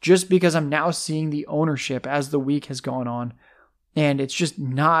game, just because I'm now seeing the ownership as the week has gone on. And it's just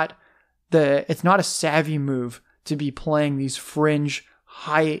not it's not a savvy move to be playing these fringe,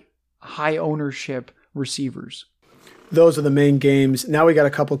 high ownership receivers. Those are the main games. Now we got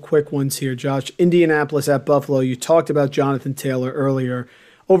a couple quick ones here, Josh. Indianapolis at Buffalo. You talked about Jonathan Taylor earlier.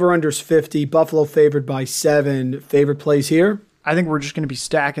 Over-under's 50. Buffalo favored by 7. Favorite plays here? I think we're just going to be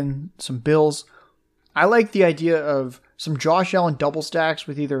stacking some Bills. I like the idea of some Josh Allen double stacks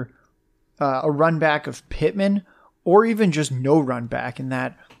with either a run back of Pittman or even just no run back, in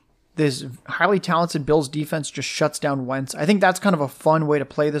that this highly talented Bills defense just shuts down Wentz. I think that's kind of a fun way to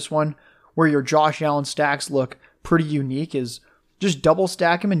play this one, where your Josh Allen stacks look pretty unique, is just double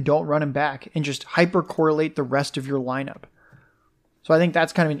stack him and don't run him back and just hyper correlate the rest of your lineup. So I think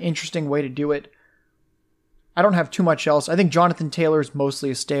that's kind of an interesting way to do it. I don't have too much else. I think Jonathan Taylor is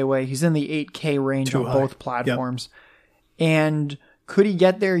mostly a stay away. He's in the 8K range on both platforms. Yep. And could he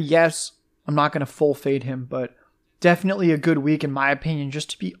get there? Yes. I'm not going to full fade him, but definitely a good week in my opinion,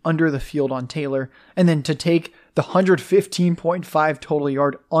 just to be under the field on Taylor and then to take the 115.5 total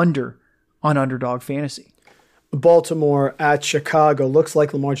yard under on Underdog Fantasy. Baltimore at Chicago. Looks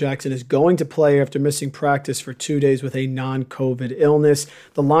like Lamar Jackson is going to play after missing practice for 2 days with a non-COVID illness.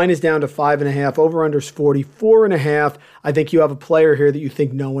 The line is down to 5.5. Over-under's 44.5. I think you have a player here that you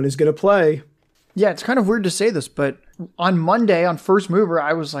think no one is going to play. Yeah, it's kind of weird to say this, but on Monday, on First Mover,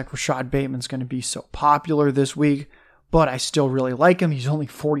 I was like, Rashad Bateman's going to be so popular this week, but I still really like him. He's only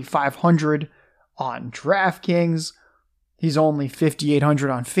 4,500 on DraftKings. He's only 5,800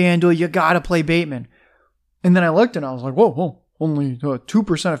 on FanDuel. You got to play Bateman. And then I looked and I was like, whoa, only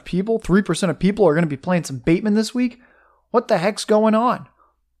 2% of people, 3% of people are going to be playing some Bateman this week? What the heck's going on?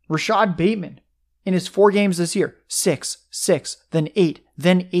 Rashad Bateman, in his 4 games this year, 6, then 8,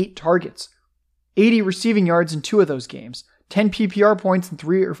 then 8 targets. 80 receiving yards in 2 of those games. 10 PPR points in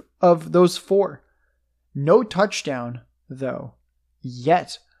 3 of those 4. No touchdown, though,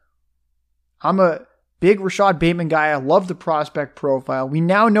 yet. I'm a big Rashad Bateman guy. I love the prospect profile. We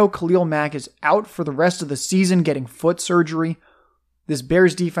now know Khalil Mack is out for the rest of the season getting foot surgery. This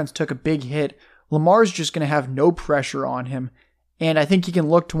Bears defense took a big hit. Lamar's just going to have no pressure on him. And I think he can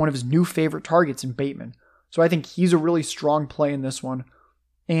look to one of his new favorite targets in Bateman. So I think he's a really strong play in this one.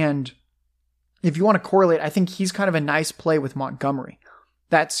 And if you want to correlate, I think he's kind of a nice play with Montgomery.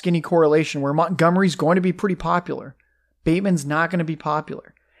 That skinny correlation where Montgomery's going to be pretty popular. Bateman's not going to be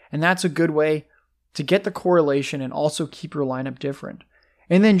popular. And that's a good way to get the correlation and also keep your lineup different.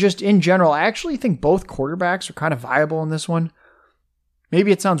 And then just in general, I actually think both quarterbacks are kind of viable in this one.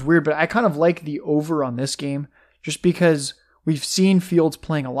 Maybe it sounds weird, but I kind of like the over on this game just because we've seen Fields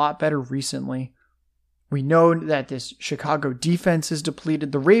playing a lot better recently. We know that this Chicago defense is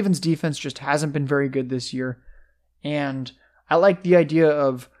depleted. The Ravens defense just hasn't been very good this year. And I like the idea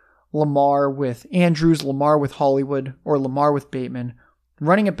of Lamar with Andrews, Lamar with Hollywood, or Lamar with Bateman,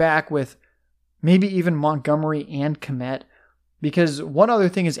 running it back with maybe even Montgomery and Kmet. Because one other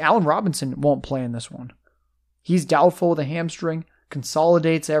thing is Allen Robinson won't play in this one. He's doubtful with a hamstring,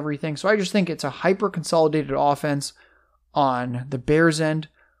 consolidates everything. So I just think it's a hyper-consolidated offense on the Bears end.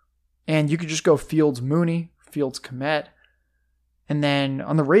 And you could just go Fields Mooney, Fields Kmet. And then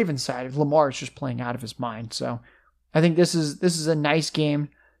on the Ravens side, Lamar is just playing out of his mind. So I think this is a nice game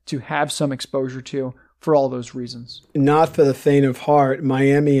to have some exposure to for all those reasons. Not for the faint of heart,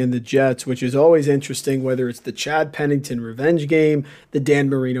 Miami and the Jets, which is always interesting, whether it's the Chad Pennington revenge game, the Dan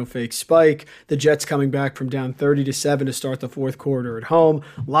Marino fake spike, the Jets coming back from down 30-7 to start the fourth quarter at home.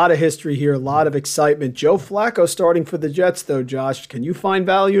 A lot of history here, a lot of excitement. Joe Flacco starting for the Jets, though, Josh. Can you find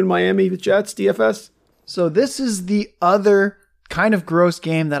value in Miami, the Jets, DFS? So this is the other kind of gross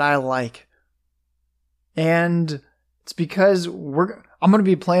game that I like. And it's because I'm going to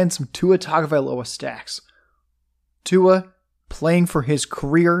be playing some Tua Tagovailoa stacks. Tua playing for his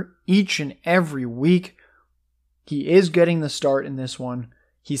career each and every week. He is getting the start in this one.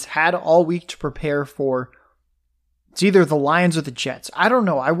 He's had all week to prepare for. It's either the Lions or the Jets. I don't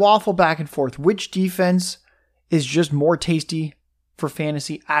know. I waffle back and forth. Which defense is just more tasty for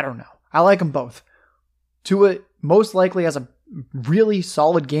fantasy? I don't know. I like them both. Tua most likely has a really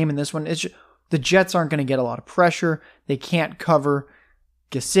solid game in this one. It's just, the Jets aren't going to get a lot of pressure. They can't cover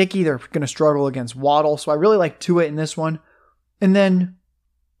Gesicki. They're going to struggle against Waddle. So I really like Tua in this one. And then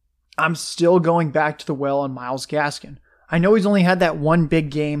I'm still going back to the well on Myles Gaskin. I know he's only had that one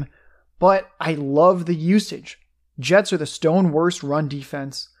big game, but I love the usage. Jets are the stone worst run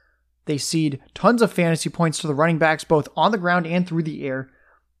defense. They cede tons of fantasy points to the running backs, both on the ground and through the air.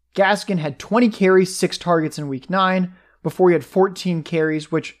 Gaskin had 20 carries, 6 targets in week 9, before he had 14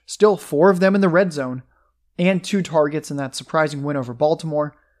 carries, which still 4 of them in the red zone, and 2 targets in that surprising win over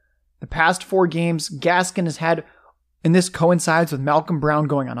Baltimore. The past 4 games, Gaskin has had, and this coincides with Malcolm Brown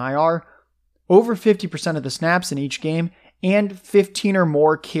going on IR, over 50% of the snaps in each game, and 15 or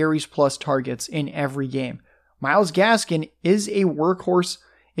more carries plus targets in every game. Myles Gaskin is a workhorse.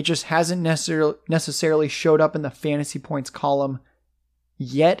 It just hasn't necessarily showed up in the fantasy points column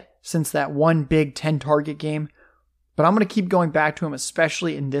yet since that one big 10-target game. But I'm going to keep going back to him,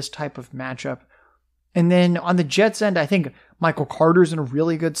 especially in this type of matchup. And then on the Jets end, I think Michael Carter's in a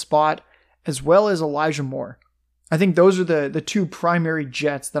really good spot, as well as Elijah Moore. I think those are the 2 primary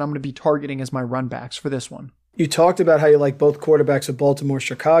Jets that I'm going to be targeting as my run backs for this one. You talked about how you like both quarterbacks of Baltimore,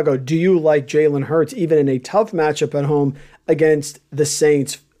 Chicago. Do you like Jalen Hurts, even in a tough matchup at home against the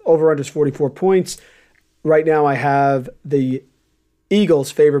Saints? Over-under 44 points. Right now I have the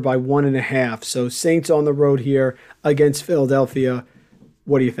Eagles favored by 1.5. So Saints on the road here against Philadelphia.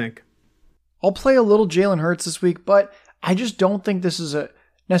 What do you think? I'll play a little Jalen Hurts this week, but I just don't think this is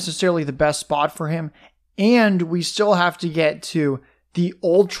necessarily the best spot for him. And we still have to get to the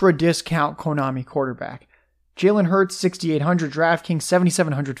ultra discount Konami quarterback. Jalen Hurts, 6,800 DraftKings,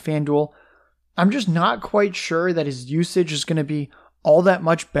 7,700 FanDuel. I'm just not quite sure that his usage is going to be all that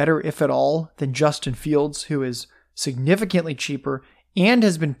much better, if at all, than Justin Fields, who is significantly cheaper and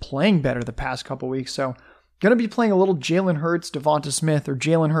has been playing better the past couple weeks. So going to be playing a little Jalen Hurts, Devonta Smith, or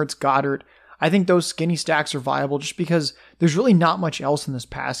Jalen Hurts, Goddard. I think those skinny stacks are viable just because there's really not much else in this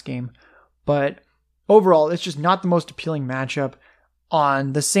pass game. But overall, it's just not the most appealing matchup.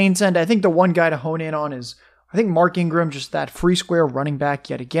 On the Saints end, I think the one guy to hone in on is, I think Mark Ingram, just that free square running back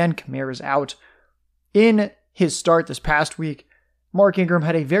yet again. Kamara's out. In his start this past week, Mark Ingram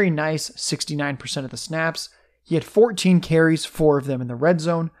had a very nice 69% of the snaps. He had 14 carries, 4 of them in the red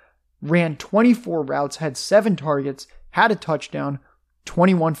zone, ran 24 routes, had 7 targets, had a touchdown,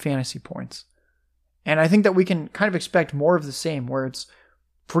 21 fantasy points. And I think that we can kind of expect more of the same, where it's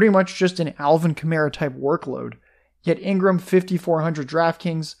pretty much just an Alvin Kamara type workload. Yet Ingram, 5,400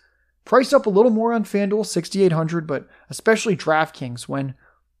 DraftKings, priced up a little more on FanDuel, 6,800, but especially DraftKings, when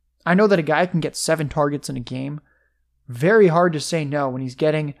I know that a guy can get 7 targets in a game. Very hard to say no when he's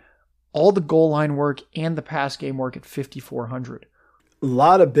getting all the goal line work and the pass game work at 5,400. A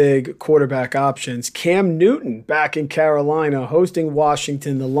lot of big quarterback options. Cam Newton back in Carolina hosting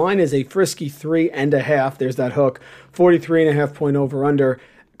Washington. The line is a frisky 3.5. There's that hook. 43.5 point over under.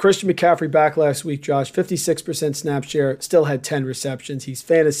 Christian McCaffrey back last week, Josh. 56% snap share. Still had 10 receptions. He's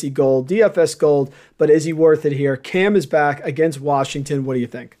fantasy gold, DFS gold, but is he worth it here? Cam is back against Washington. What do you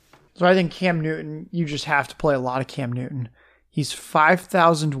think? So I think Cam Newton, you just have to play a lot of Cam Newton. He's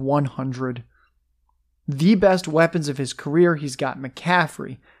 5,100. The best weapons of his career, he's got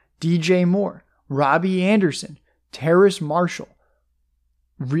McCaffrey, DJ Moore, Robbie Anderson, Terrace Marshall.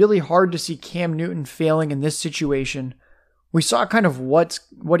 Really hard to see Cam Newton failing in this situation. We saw kind of what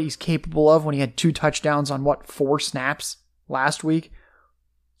he's capable of when he had 2 touchdowns on 4 snaps last week.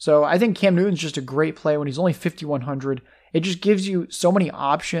 So I think Cam Newton's just a great play when he's only 5,100. It just gives you so many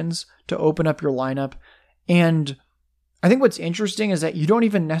options to open up your lineup. And I think what's interesting is that you don't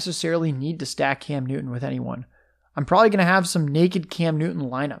even necessarily need to stack Cam Newton with anyone. I'm probably going to have some naked Cam Newton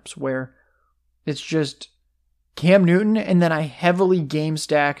lineups where it's just Cam Newton and then I heavily game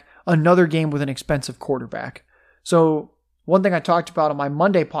stack another game with an expensive quarterback. So one thing I talked about on my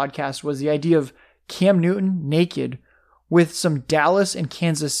Monday podcast was the idea of Cam Newton naked with some Dallas and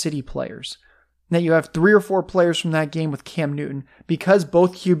Kansas City players. That you have 3 or 4 players from that game with Cam Newton because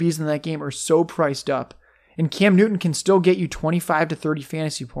both QBs in that game are so priced up. And Cam Newton can still get you 25 to 30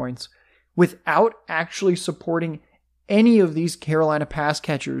 fantasy points without actually supporting any of these Carolina pass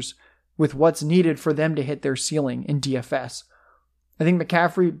catchers with what's needed for them to hit their ceiling in DFS. I think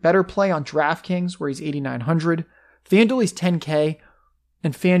McCaffrey better play on DraftKings where he's 8,900. FanDuel he's 10K,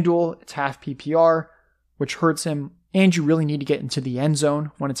 and FanDuel it's half PPR, which hurts him, and you really need to get into the end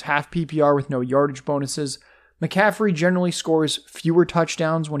zone when it's half PPR with no yardage bonuses. McCaffrey generally scores fewer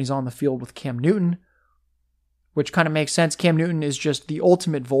touchdowns when he's on the field with Cam Newton, which kind of makes sense. Cam Newton is just the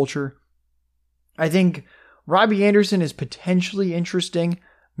ultimate vulture. I think Robbie Anderson is potentially interesting.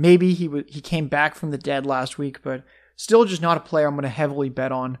 Maybe he came back from the dead last week, but still just not a player I'm going to heavily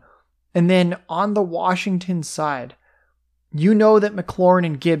bet on. And then on the Washington side, you know that McLaurin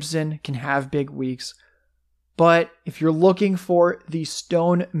and Gibson can have big weeks. But if you're looking for the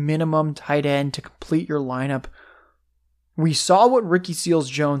stone minimum tight end to complete your lineup, we saw what Ricky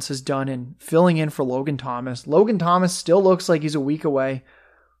Seals-Jones has done in filling in for Logan Thomas. Logan Thomas still looks like he's a week away.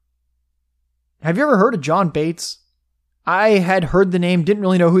 Have you ever heard of John Bates? I had heard the name, didn't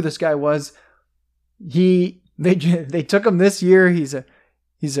really know who this guy was. They took him this year. He's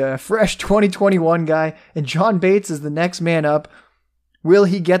a fresh 2021 guy, and John Bates is the next man up. Will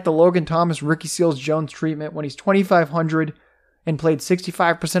he get the Logan Thomas, Ricky Seals-Jones treatment when he's 2,500 and played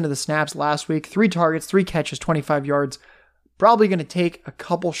 65% of the snaps last week? 3 targets, 3 catches, 25 yards. Probably going to take a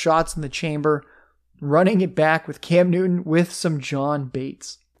couple shots in the chamber, running it back with Cam Newton with some John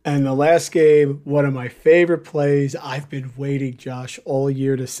Bates. And the last game, one of my favorite plays. I've been waiting, Josh, all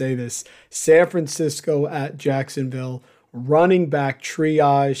year to say this. San Francisco at Jacksonville. Running back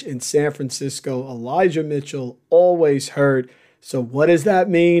triage in San Francisco. Elijah Mitchell always hurt. So what does that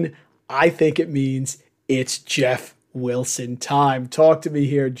mean? I think it means it's Jeff Wilson time. Talk to me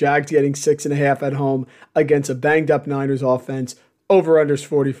here. Jags getting 6.5 at home against a banged up Niners offense. Over-unders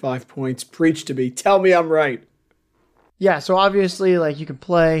 45 points. Preach to me. Tell me I'm right. Yeah, so obviously, you can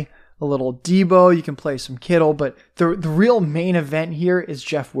play a little Debo, you can play some Kittle, but the real main event here is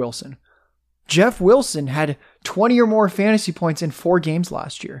Jeff Wilson. Jeff Wilson had 20 or more fantasy points in 4 games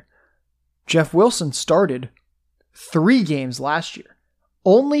last year. Jeff Wilson started 3 games last year.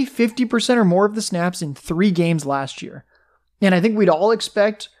 Only 50% or more of the snaps in 3 games last year. And I think we'd all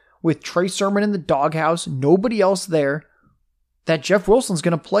expect, with Trey Sermon in the doghouse, nobody else there, that Jeff Wilson's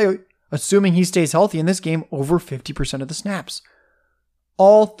going to play, assuming he stays healthy in this game, over 50% of the snaps.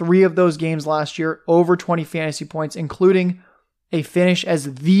 All 3 of those games last year, over 20 fantasy points, including a finish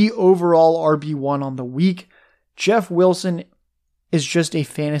as the overall RB1 on the week. Jeff Wilson is just a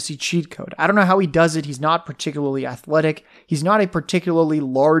fantasy cheat code. I don't know how he does it. He's not particularly athletic. He's not a particularly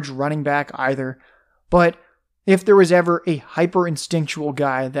large running back either. But if there was ever a hyper instinctual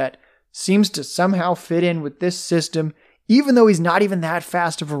guy that seems to somehow fit in with this system, even though he's not even that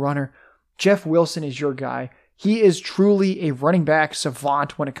fast of a runner, Jeff Wilson is your guy. He is truly a running back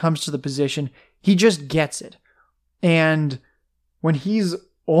savant when it comes to the position. He just gets it. And when he's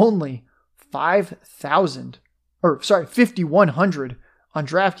only 5,100 on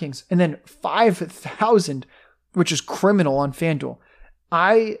DraftKings and then 5,000, which is criminal on FanDuel,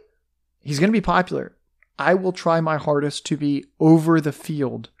 he's going to be popular. I will try my hardest to be over the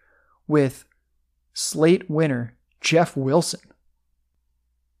field with slate winner Jeff Wilson.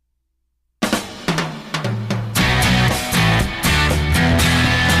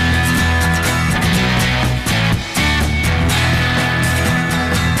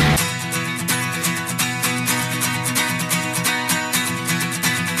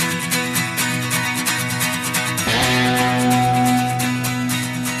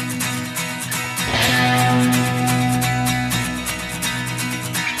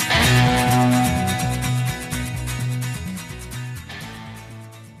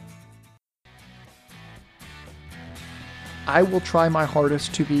 I will try my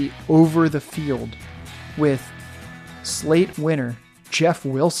hardest to be over the field with Slate winner Jeff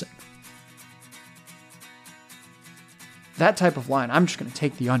Wilson. That type of line, I'm just going to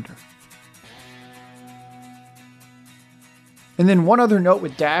take the under. And then one other note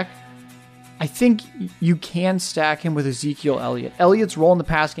with Dak, I think you can stack him with Ezekiel Elliott. Elliott's role in the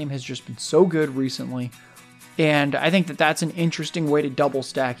pass game has just been so good recently, and I think that that's an interesting way to double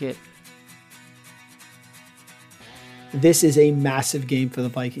stack it. This is a massive game for the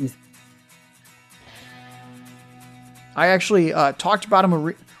Vikings. I actually talked about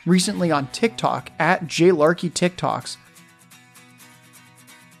him recently on TikTok at JLarky TikToks.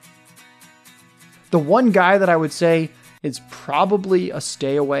 The one guy that I would say is probably a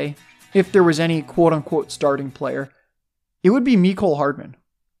stay away, if there was any quote-unquote starting player, it would be Mecole Hardman.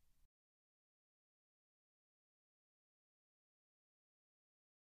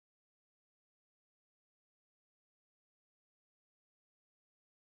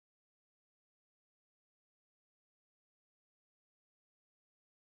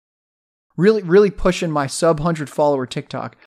 Really pushing my sub 100 follower TikTok.